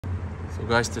So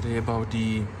guys, today about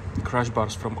the crash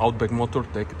bars from Outback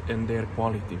Motortek and their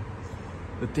quality.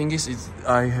 The thing is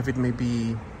I have it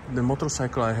maybe, the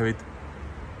motorcycle I have it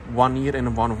 1 year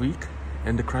and 1 week,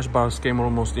 and the crash bars came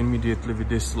almost immediately with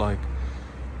this, like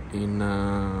in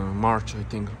March I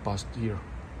think, past year,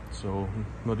 so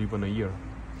not even a year.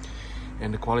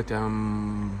 And the quality,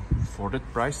 for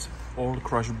that price, all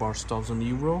crash bars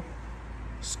 €1,000,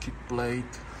 skid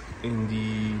plate in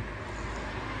the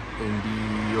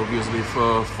obviously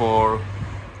for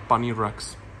Panniers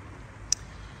racks.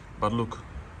 But look,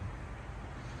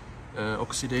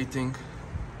 oxidating,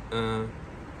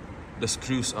 the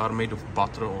screws are made of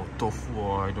butter or tofu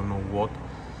or I don't know what,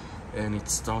 and it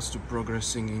starts to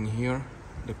progressing in here.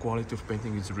 The quality of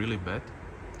painting is really bad,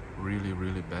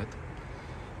 really bad.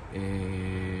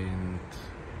 And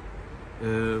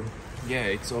yeah,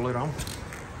 it's all around,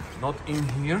 not in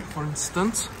here. For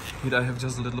instance, here I have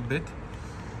just a little bit,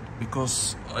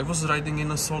 because I was riding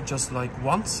in a salt just like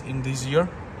once in this year,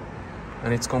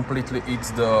 and it's completely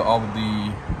eats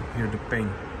here the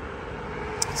paint.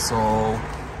 So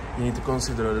you need to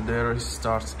consider that there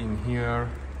starts in here.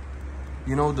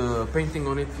 You know, the painting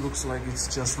on it looks like it's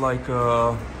just like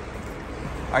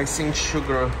icing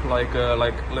sugar, like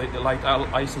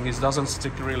icing. It doesn't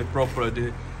stick really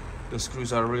properly. The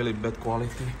screws are really bad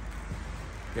quality.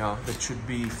 Yeah, that should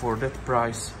be, for that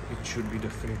price, it should be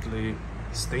definitely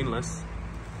stainless,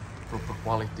 proper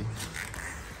quality.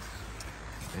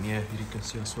 And yeah, here you can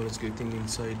see as well it's getting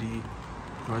inside the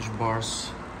crash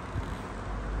bars.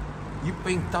 You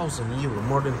pay €1,000,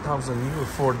 more than €1,000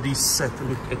 for this set.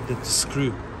 Look at that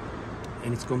screw,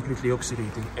 and it's completely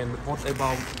oxidating. And what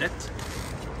about that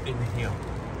in here?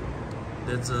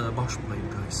 That's a bush plate,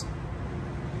 guys.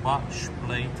 Bush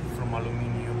plate from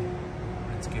aluminium.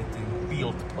 It's getting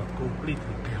peeled, but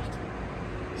completely peeled.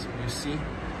 So you see,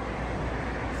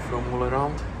 from all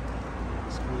around,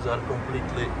 screws are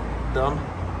completely done,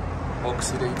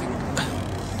 oxidating.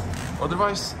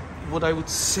 Otherwise, what I would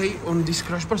say on these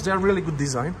crash bars, they are really good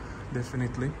design,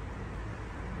 definitely.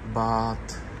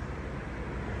 But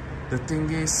the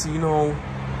thing is, you know,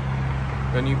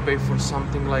 when you pay for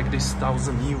something like this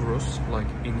 €1,000, like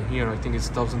in here I think it's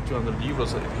 €1,200,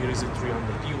 here is it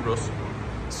 €300,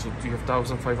 so you have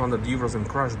 €1,500 in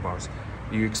crash bars.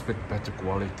 You expect better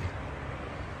quality.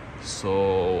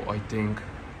 So I think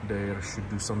they should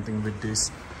do something with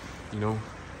this, you know.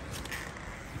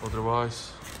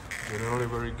 Otherwise, they're really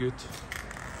very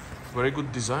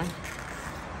good design.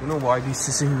 You know why this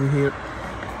is in here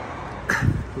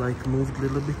like moved a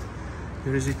little bit?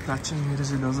 Here is it touching, here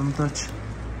is it doesn't touch.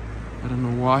 I don't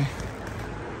know why,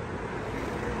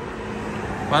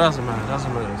 but doesn't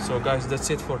matter. So guys, that's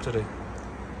it for today.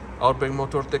 Outback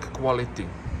Motortek quality,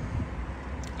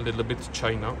 a little bit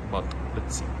China, but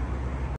let's see.